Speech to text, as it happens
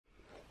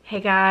Hey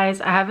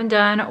guys, I haven't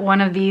done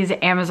one of these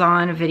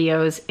Amazon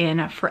videos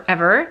in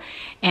forever,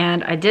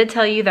 and I did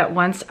tell you that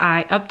once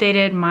I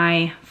updated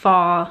my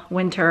fall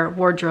winter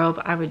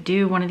wardrobe, I would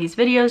do one of these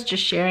videos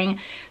just sharing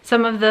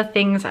some of the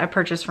things I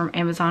purchased from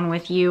Amazon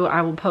with you.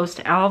 I will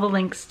post all the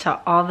links to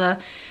all the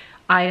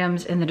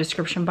items in the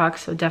description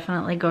box, so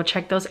definitely go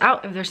check those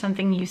out if there's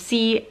something you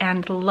see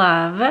and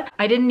love.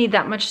 I didn't need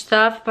that much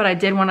stuff, but I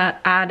did want to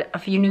add a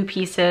few new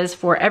pieces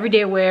for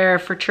everyday wear,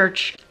 for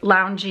church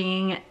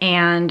lounging,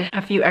 and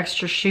a few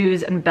extra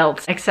shoes and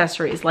belts,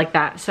 accessories like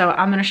that. So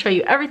I'm going to show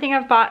you everything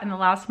I've bought in the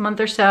last month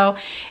or so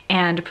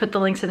and put the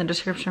links in the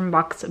description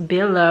box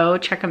below.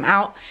 Check them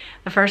out.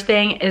 The first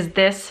thing is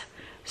this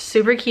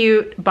super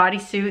cute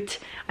bodysuit.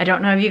 I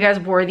don't know if you guys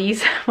wore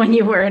these when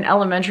you were in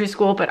elementary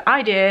school, but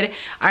I did.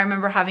 I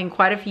remember having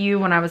quite a few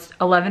when I was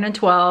 11 and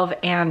 12,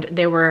 and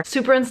they were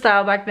super in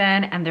style back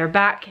then, and they're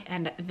back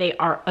and they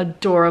are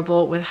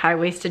adorable with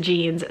high-waisted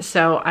jeans.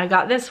 So I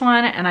got this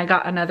one and I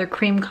got another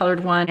cream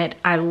colored one.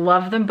 I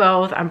love them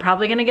both. I'm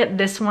probably gonna get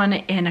this one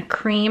in a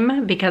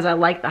cream because I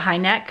like the high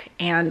neck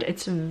and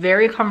it's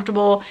very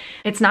comfortable.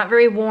 It's not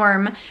very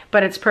warm,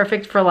 but it's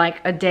perfect for like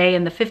a day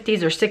in the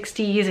 50s or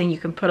 60s, and you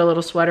can put a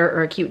little sweater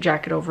or a cute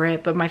jacket over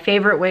it. But my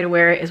favorite way to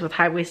wear it is with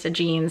high-waisted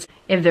jeans.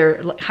 If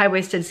they're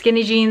high-waisted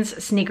skinny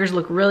jeans, sneakers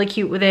look really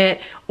cute with it,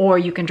 or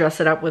you can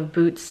dress it up with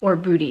boots or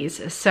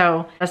booties.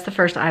 So that's the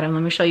first item.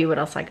 Let me show you what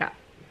else I got.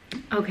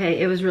 Okay,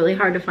 it was really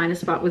hard to find a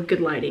spot with good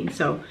lighting,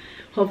 so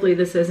hopefully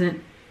this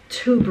isn't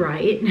too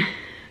bright.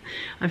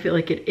 I feel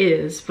like it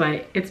is,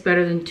 but it's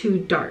better than too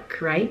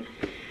dark, right?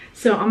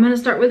 So I'm gonna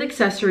start with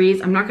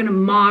accessories. I'm not gonna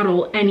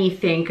model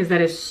anything because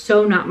that is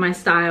so not my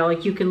style.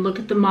 Like, you can look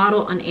at the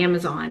model on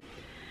Amazon.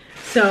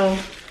 So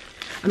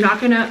I'm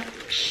not gonna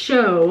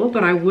show,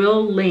 but I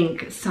will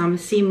link some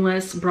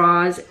seamless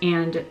bras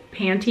and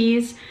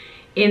panties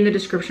in the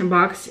description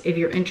box if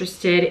you're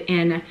interested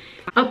in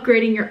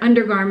upgrading your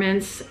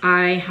undergarments.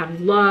 I have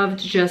loved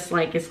just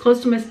like as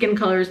close to my skin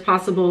color as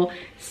possible,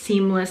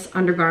 seamless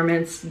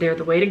undergarments. They're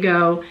the way to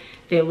go.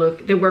 They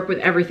work with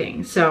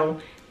everything. So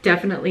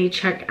definitely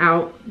check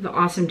out the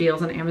awesome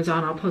deals on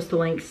Amazon. I'll post the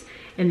links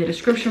in the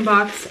description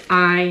box.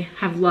 I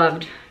have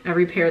loved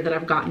every pair that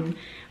I've gotten,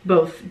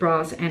 both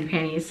bras and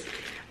panties.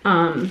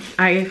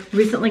 I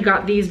recently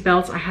got these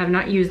belts. I have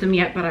not used them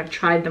yet, but I've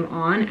tried them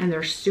on and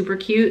they're super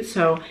cute.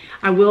 So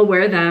I will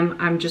wear them.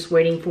 I'm just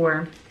waiting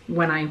for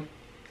when I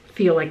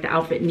feel like the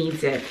outfit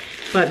needs it.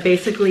 But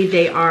basically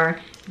they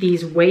are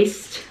these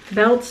waist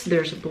belts.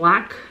 There's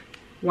black,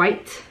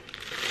 white,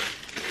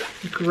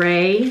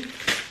 gray,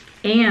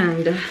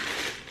 and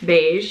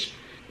beige.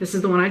 This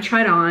is the one I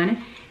tried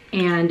on,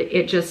 and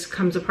it just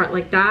comes apart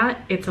like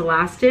that. It's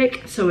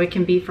elastic, so it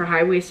can be for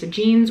high-waisted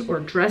jeans or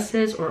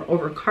dresses or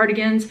over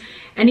cardigans,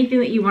 anything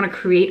that you want to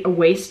create a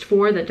waist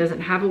for that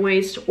doesn't have a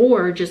waist,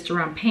 or just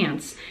around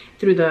pants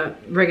through the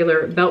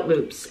regular belt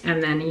loops.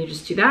 And then you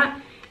just do that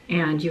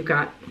and you've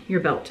got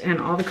your belt and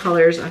all the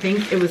colors. I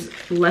think it was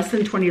less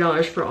than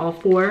 $20 for all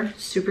four.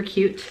 Super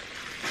cute.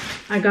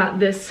 I got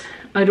this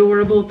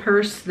adorable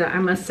purse that I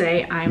must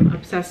say I'm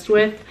obsessed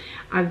with.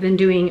 I've been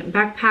doing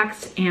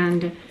backpacks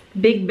and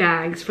big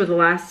bags for the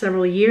last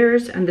several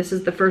years, and this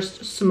is the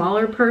first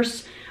smaller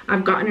purse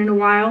I've gotten in a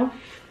while.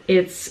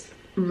 It's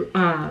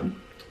kind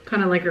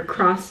of like a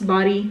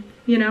crossbody,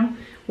 you know,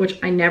 which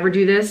I never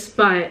do this,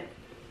 but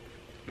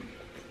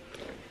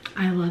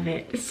I love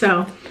it.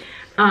 So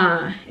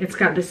it's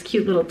got this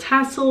cute little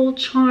tassel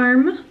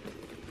charm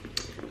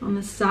on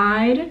the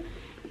side.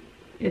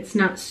 It's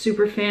not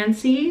super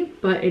fancy,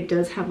 but it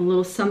does have a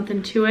little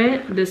something to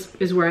it. This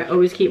is where I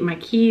always keep my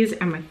keys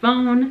and my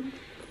phone.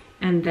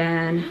 And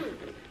then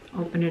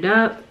open it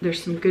up.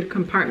 There's some good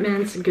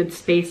compartments, good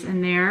space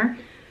in there,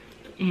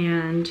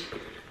 and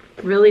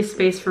really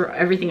space for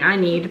everything I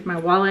need. My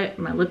wallet,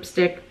 my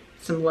lipstick,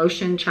 some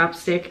lotion,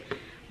 chapstick,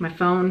 my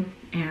phone,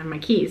 and my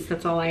keys.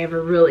 That's all I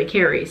ever really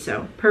carry,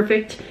 so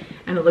perfect.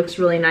 And it looks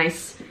really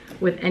nice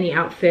with any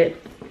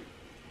outfit.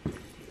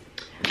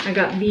 I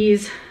got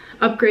these,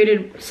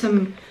 upgraded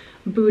some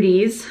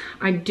booties.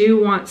 I do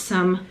want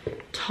some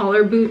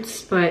taller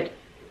boots, but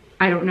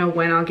I don't know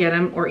when I'll get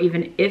them or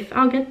even if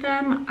I'll get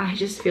them. I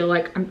just feel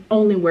like I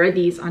only wear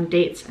these on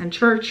dates and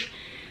church.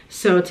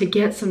 So to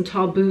get some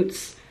tall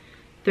boots,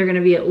 they're gonna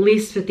be at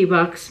least 50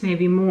 bucks,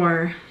 maybe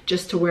more,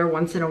 just to wear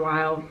once in a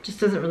while. Just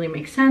doesn't really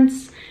make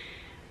sense.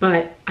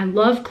 But I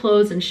love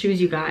clothes and shoes,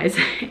 you guys,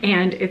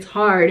 and it's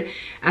hard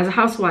as a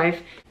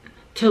housewife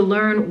to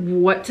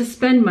learn what to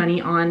spend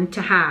money on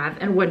to have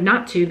and what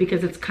not to,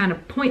 because it's kind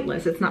of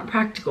pointless. It's not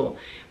practical.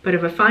 But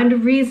if I find a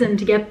reason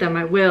to get them,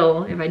 I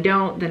will. If I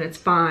don't, then it's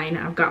fine.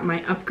 I've got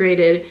my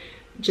upgraded,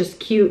 just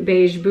cute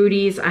beige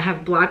booties. I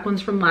have black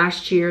ones from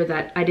last year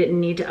that I didn't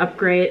need to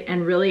upgrade.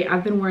 And really,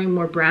 I've been wearing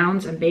more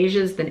browns and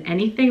beiges than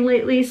anything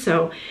lately.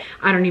 So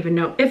I don't even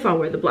know if I'll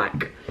wear the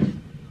black.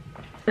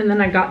 And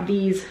then I got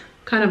these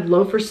kind of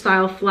loafer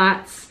style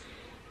flats.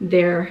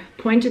 They're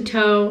pointed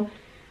toe,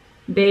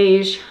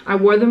 beige. I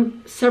wore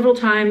them several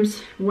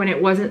times when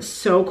it wasn't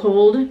so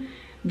cold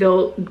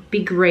They'll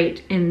be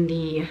great in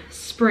the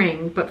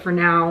spring, but for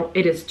now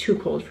it is too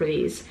cold for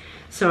these.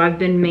 So I've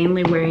been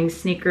mainly wearing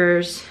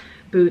sneakers,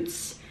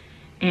 boots,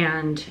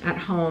 and at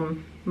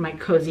home, my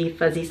cozy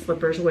fuzzy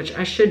slippers, which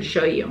I should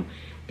show you.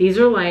 These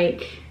are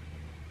like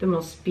the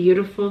most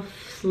beautiful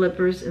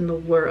slippers in the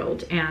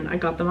world, and I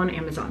got them on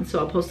Amazon, so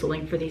I'll post a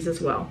link for these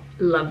as well.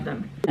 Love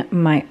them.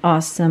 My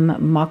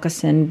awesome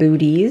moccasin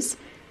booties.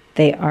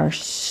 They are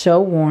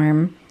so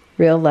warm,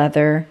 real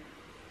leather,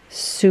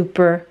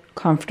 super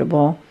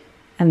comfortable,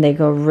 and they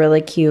go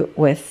really cute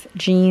with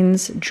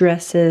jeans,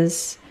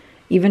 dresses,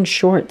 even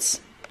shorts.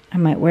 I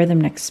might wear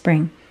them next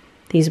spring.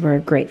 These were a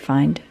great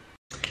find.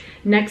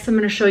 Next, I'm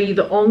going to show you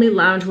the only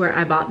loungewear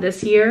I bought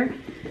this year,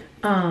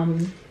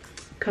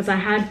 because I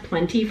had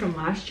plenty from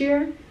last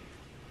year.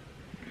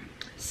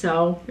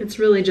 So it's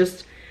really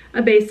just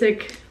a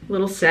basic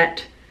little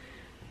set.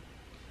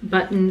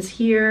 Buttons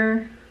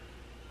here,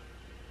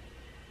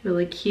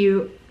 really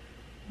cute,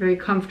 very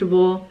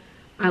comfortable.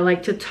 I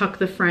like to tuck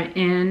the front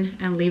in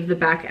and leave the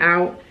back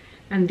out.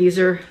 And these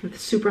are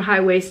super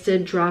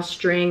high-waisted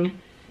drawstring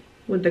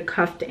with the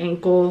cuffed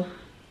ankle.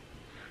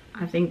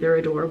 I think they're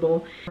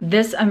adorable.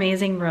 This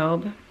amazing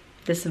robe,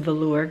 this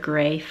velour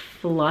gray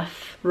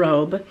fluff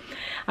robe,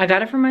 I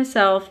got it for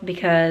myself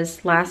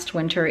because last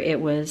winter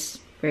it was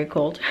very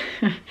cold.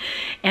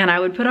 And I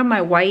would put on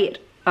my white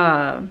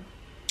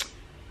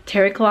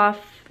terry cloth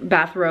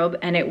bathrobe,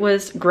 and it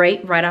was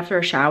great right after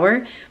a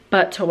shower,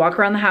 but to walk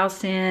around the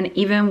house in,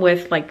 even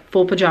with like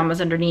full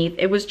pajamas underneath,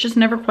 it was just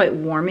never quite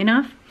warm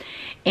enough.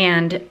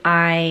 And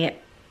I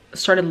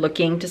started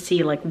looking to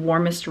see like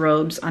warmest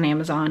robes on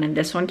Amazon, and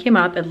this one came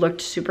up. It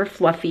looked super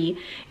fluffy.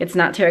 It's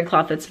not terry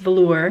cloth, it's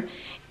velour,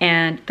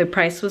 and the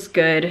price was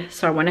good,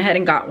 so I went ahead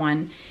and got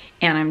one.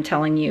 And I'm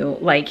telling you,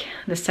 like,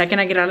 the second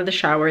I get out of the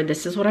shower,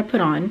 this is what I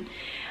put on.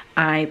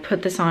 I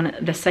put this on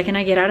the second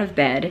I get out of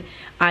bed.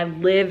 I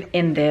live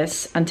in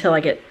this until I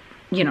get,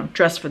 you know,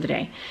 dressed for the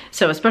day.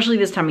 So especially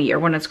this time of year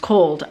when it's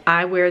cold,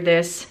 I wear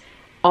this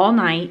all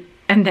night,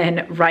 and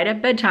then right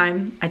at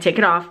bedtime, I take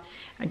it off.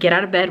 I get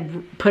out of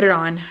bed, put it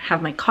on,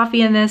 have my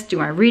coffee in this, do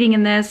my reading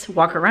in this,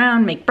 walk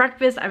around, make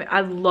breakfast.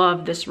 I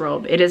love this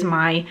robe. It is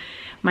my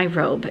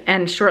robe.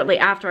 And shortly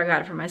after I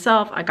got it for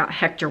myself, I got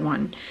Hector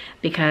one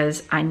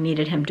because I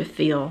needed him to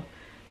feel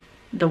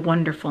the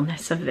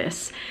wonderfulness of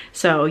this.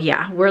 So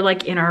yeah, we're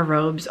like in our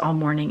robes all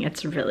morning.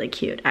 It's really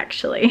cute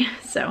actually.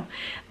 So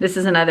this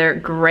is another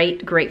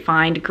great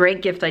find,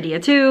 great gift idea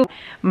too.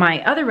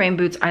 My other rain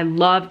boots, I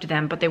loved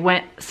them, but they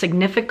went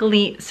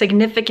significantly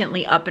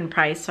up in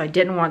price, so I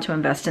didn't want to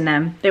invest in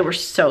them. They were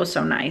so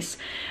nice,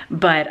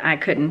 but I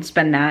couldn't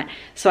spend that.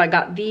 So I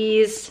got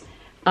these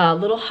a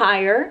little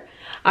higher.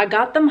 I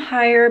got them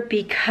higher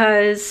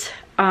because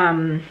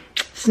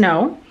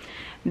snow.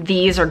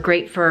 These are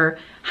great for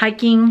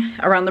hiking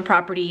around the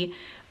property,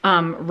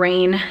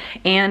 rain,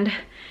 and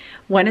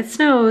when it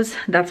snows,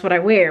 that's what I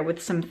wear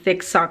with some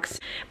thick socks.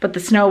 But the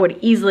snow would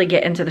easily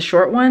get into the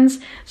short ones,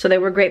 so they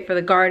were great for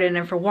the garden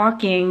and for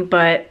walking,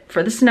 but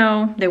for the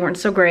snow, they weren't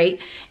so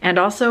great. And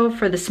also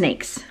for the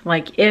snakes.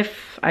 Like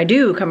if I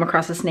do come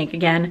across a snake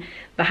again,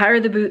 the higher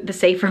the boot, the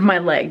safer my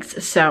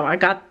legs. So I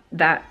got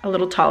that a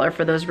little taller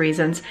for those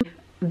reasons.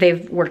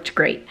 They've worked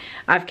great.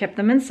 I've kept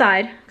them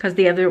inside because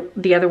the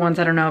other ones,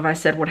 I don't know if I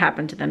said what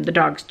happened to them. The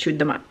dogs chewed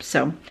them up.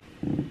 So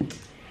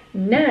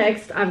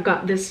next, I've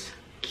got this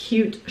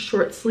cute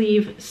short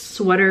sleeve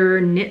sweater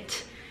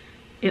knit.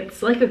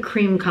 It's like a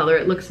cream color.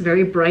 It looks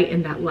very bright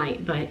in that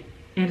light, but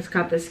it's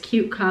got this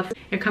cute cuff.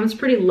 It comes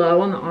pretty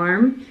low on the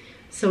arm,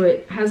 so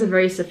it has a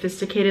very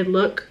sophisticated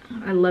look.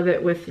 I love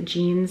it with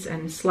jeans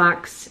and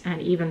slacks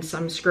and even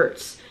some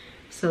skirts.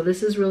 So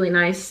this is really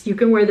nice. You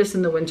can wear this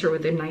in the winter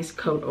with a nice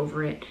coat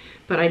over it,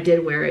 but I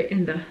did wear it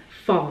in the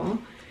fall.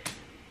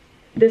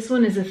 This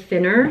one is a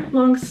thinner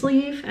long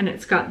sleeve, and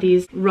it's got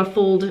these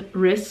ruffled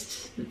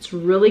wrists. It's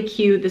really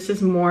cute. This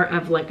is more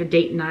of like a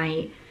date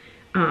night.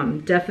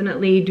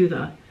 Definitely do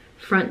the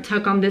front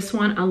tuck on this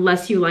one,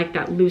 unless you like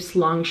that loose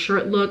long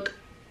shirt look.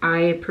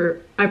 I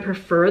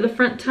prefer the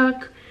front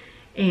tuck.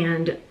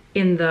 And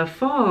in the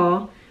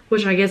fall,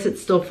 which I guess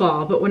it's still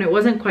fall, but when it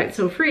wasn't quite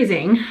so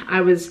freezing,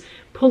 I was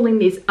pulling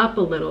these up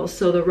a little,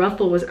 so the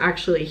ruffle was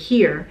actually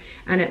here,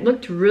 and it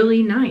looked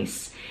really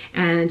nice.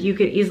 And you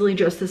could easily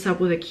dress this up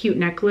with a cute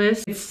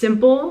necklace. It's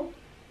simple,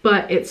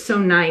 but it's so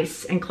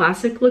nice and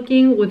classic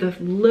looking. With a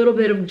little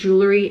bit of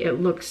jewelry, it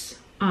looks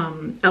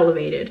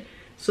elevated.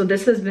 So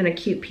this has been a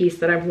cute piece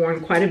that I've worn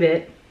quite a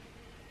bit.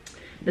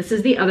 This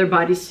is the other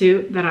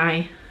bodysuit that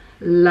I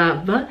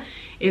love.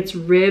 It's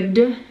ribbed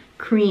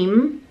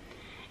cream,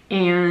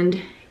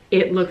 and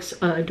it looks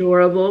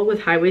adorable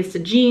with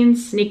high-waisted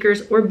jeans,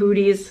 sneakers, or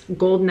booties,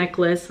 gold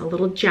necklace, a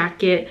little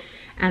jacket,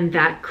 and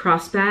that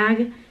cross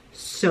bag.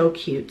 So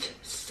cute,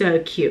 so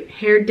cute.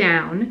 Hair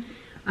down,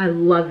 I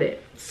love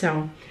it.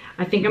 So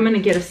I think I'm gonna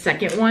get a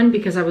second one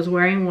because I was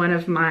wearing one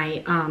of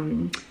my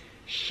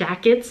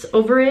shackets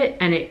over it,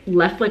 and it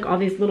left like all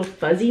these little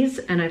fuzzies,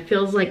 and it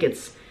feels like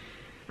it's,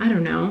 I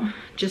don't know,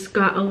 just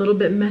got a little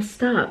bit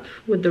messed up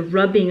with the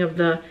rubbing of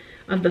the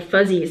of the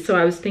fuzzies. So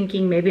I was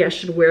thinking maybe I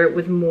should wear it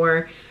with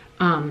more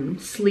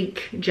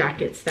sleek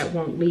jackets that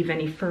won't leave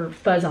any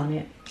fuzz on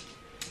it.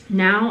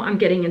 Now I'm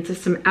getting into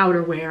some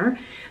outerwear.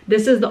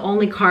 This is the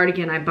only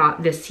cardigan I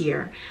bought this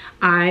year.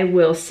 I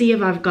will see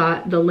if I've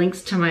got the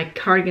links to my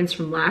cardigans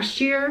from last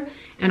year,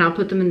 and I'll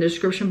put them in the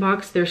description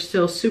box. They're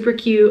still super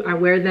cute. I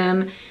wear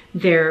them.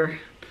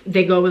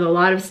 They go with a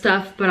lot of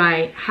stuff, but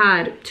I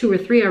had 2 or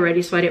 3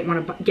 already, so I didn't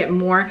want to get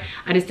more.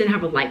 I just didn't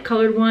have a light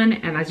colored one,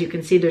 and as you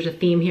can see, there's a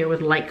theme here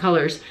with light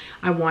colors.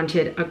 I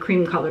wanted a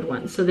cream colored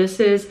one. So this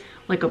is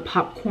like a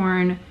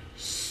popcorn,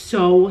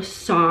 so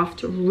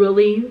soft,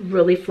 really,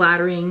 really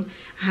flattering.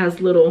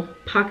 Has little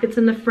pockets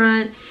in the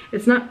front.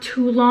 It's not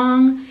too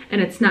long and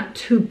it's not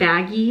too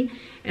baggy,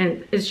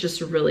 and it's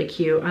just really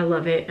cute. I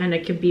love it, and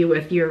it could be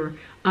with your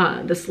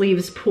the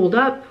sleeves pulled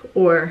up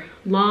or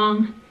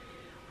long.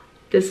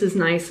 This is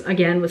nice,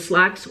 again, with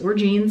slacks or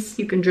jeans.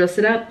 You can dress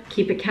it up,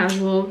 keep it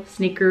casual,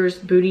 sneakers,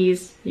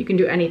 booties. You can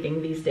do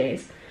anything these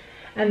days.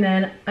 And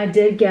then I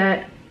did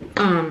get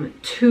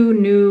 2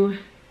 new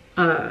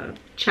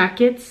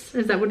shackets.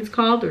 Is that what it's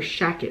called? Or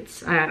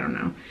shackets? I don't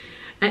know.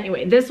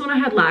 Anyway, this one I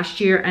had last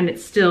year and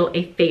it's still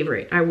a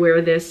favorite. I wore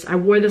this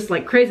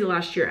like crazy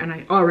last year, and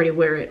I already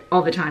wear it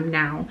all the time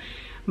now.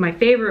 My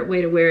favorite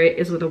way to wear it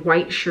is with a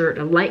white shirt,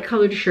 a light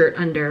colored shirt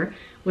under,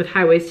 with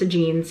high-waisted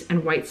jeans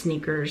and white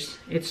sneakers.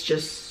 It's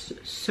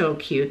just so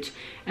cute.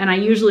 And I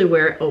usually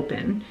wear it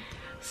open.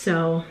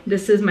 So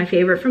this is my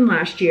favorite from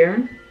last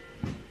year.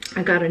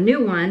 I got a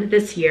new one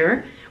this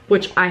year,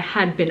 which I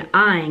had been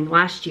eyeing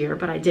last year,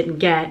 but I didn't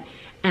get.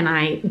 And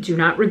I do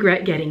not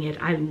regret getting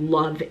it. I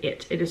love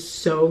it. It is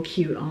so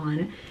cute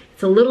on.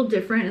 It's a little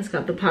different. It's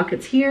got the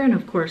pockets here and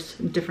of course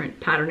different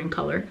pattern and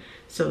color.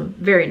 So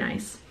very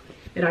nice.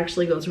 It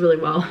actually goes really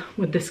well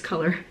with this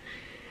color.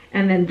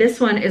 And then this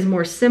one is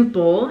more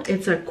simple.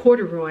 It's a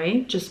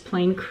corduroy, just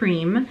plain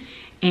cream,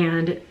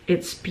 and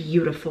it's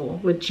beautiful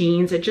with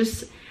jeans. It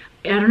just,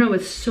 I don't know,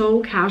 it's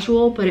so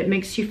casual, but it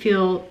makes you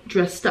feel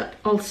dressed up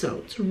also.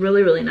 It's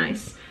really, really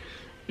nice.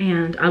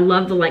 And I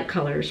love the light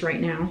colors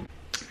right now.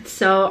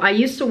 So I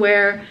used to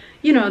wear,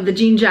 you know, the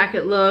jean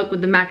jacket look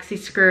with the maxi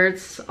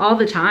skirts all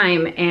the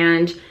time,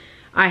 and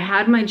I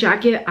had my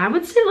jacket, I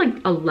would say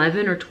like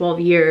 11 or 12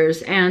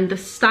 years, and the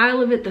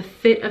style of it, the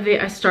fit of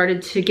it, I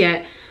started to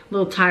get a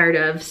little tired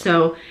of.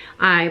 So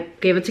I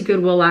gave it to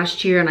Goodwill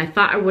last year, and I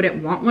thought I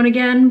wouldn't want one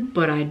again,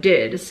 but I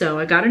did. So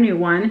I got a new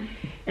one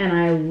and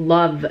I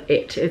love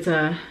it. It's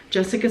a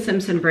Jessica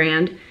Simpson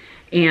brand,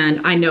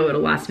 and I know it'll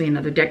last me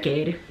another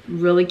decade.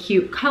 Really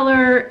cute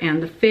color,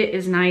 and the fit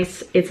is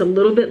nice. It's a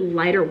little bit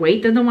lighter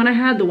weight than the one I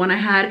had. The one I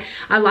had,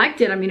 I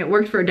liked it. I mean, it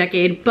worked for a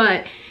decade,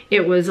 but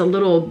it was a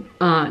little,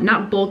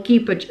 not bulky,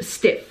 but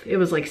stiff. It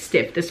was like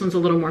stiff. This one's a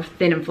little more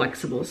thin and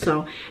flexible.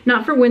 So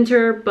not for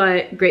winter,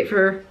 but great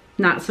for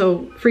not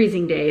so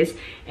freezing days,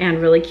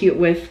 and really cute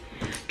with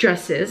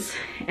dresses.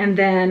 And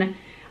then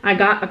I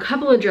got a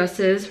couple of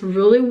dresses,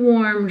 really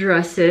warm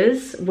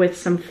dresses with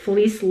some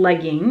fleece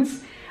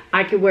leggings.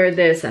 I could wear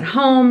this at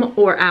home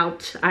or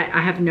out.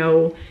 I have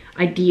no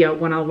idea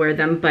when I'll wear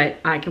them, but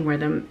I can wear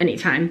them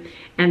anytime.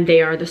 And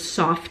they are the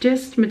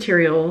softest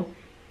material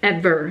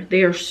ever.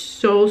 They are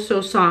so,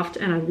 so soft,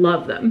 and I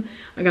love them.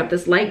 I got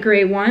this light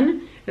gray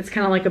one. It's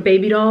kind of like a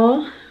baby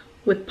doll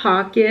with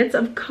pockets,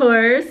 of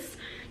course.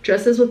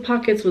 Dresses with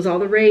pockets was all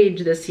the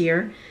rage this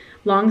year.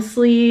 Long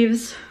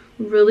sleeves,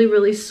 really,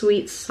 really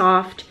sweet,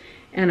 soft,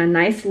 and a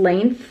nice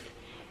length.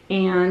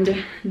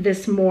 And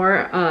this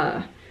more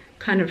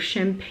kind of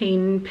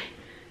champagne,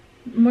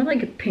 more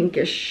like a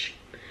pinkish,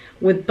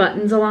 with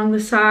buttons along the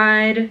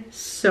side.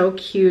 So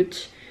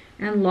cute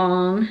and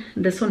long.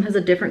 This one has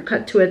a different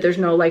cut to it. There's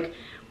no like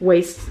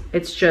waist.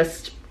 It's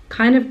just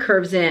kind of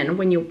curves in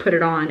when you put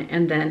it on,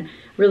 and then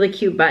really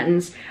cute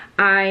buttons.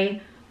 I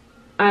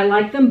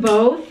like them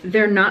both.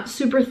 They're not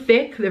super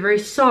thick. They're very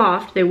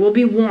soft. They will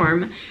be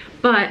warm,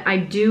 but I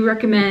do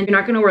recommend, you're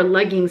not gonna wear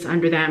leggings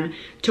under them,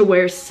 to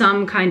wear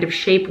some kind of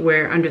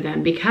shapewear under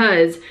them,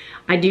 because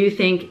I do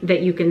think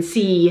that you can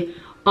see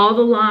all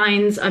the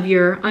lines of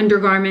your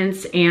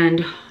undergarments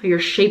and your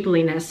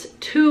shapeliness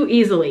too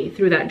easily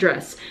through that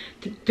dress,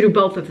 through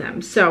both of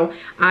them. So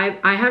I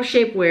have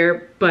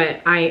shapewear,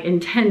 but I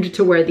intend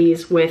to wear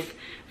these with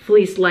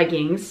fleece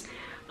leggings,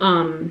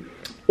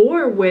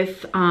 or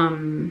with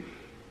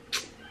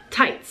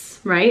tights,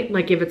 right?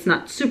 Like if it's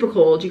not super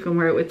cold, you can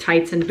wear it with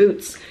tights and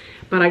boots.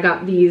 But I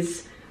got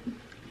these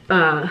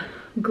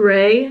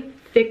gray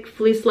thick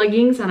fleece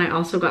leggings, and I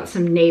also got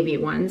some navy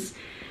ones,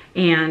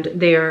 and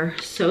they're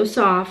so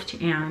soft,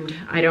 and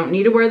I don't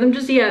need to wear them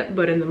just yet,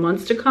 but in the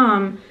months to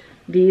come,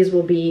 these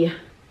will be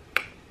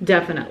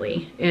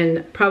definitely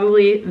in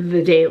probably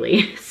the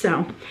daily.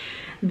 So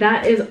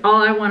that is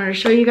all I wanted to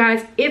show you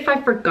guys. If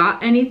I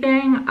forgot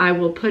anything, I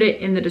will put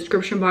it in the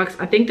description box.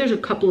 I think there's a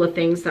couple of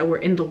things that were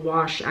in the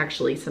wash,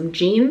 actually. Some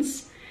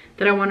jeans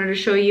that I wanted to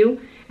show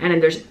you, And if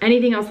there's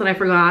anything else that I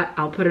forgot,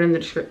 I'll put it in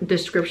the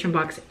description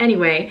box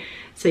anyway,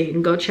 so you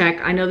can go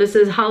check. I know this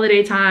is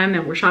holiday time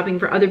and we're shopping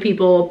for other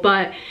people,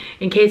 but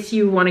in case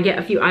you want to get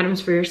a few items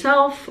for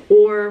yourself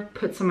or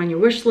put some on your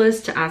wish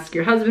list to ask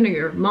your husband or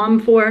your mom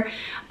for,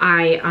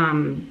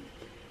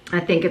 I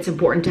think it's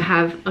important to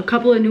have a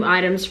couple of new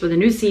items for the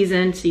new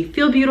season so you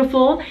feel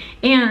beautiful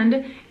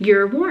and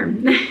you're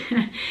warm.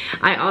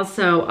 I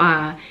also,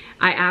 I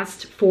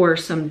asked for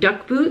some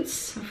duck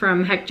boots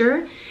from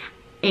Hector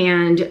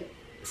and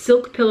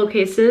silk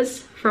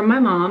pillowcases from my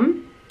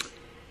mom,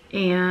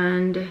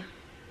 and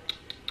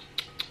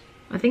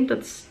I think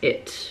that's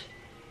it.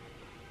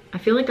 I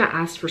feel like I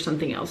asked for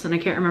something else and I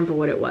can't remember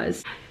what it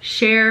was.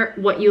 Share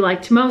what you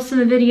liked most in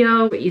the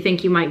video, what you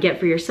think you might get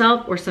for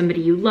yourself or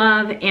somebody you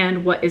love,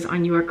 and what is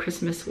on your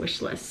Christmas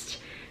wish list.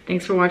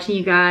 Thanks for watching,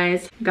 you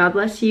guys. God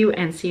bless you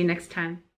and see you next time.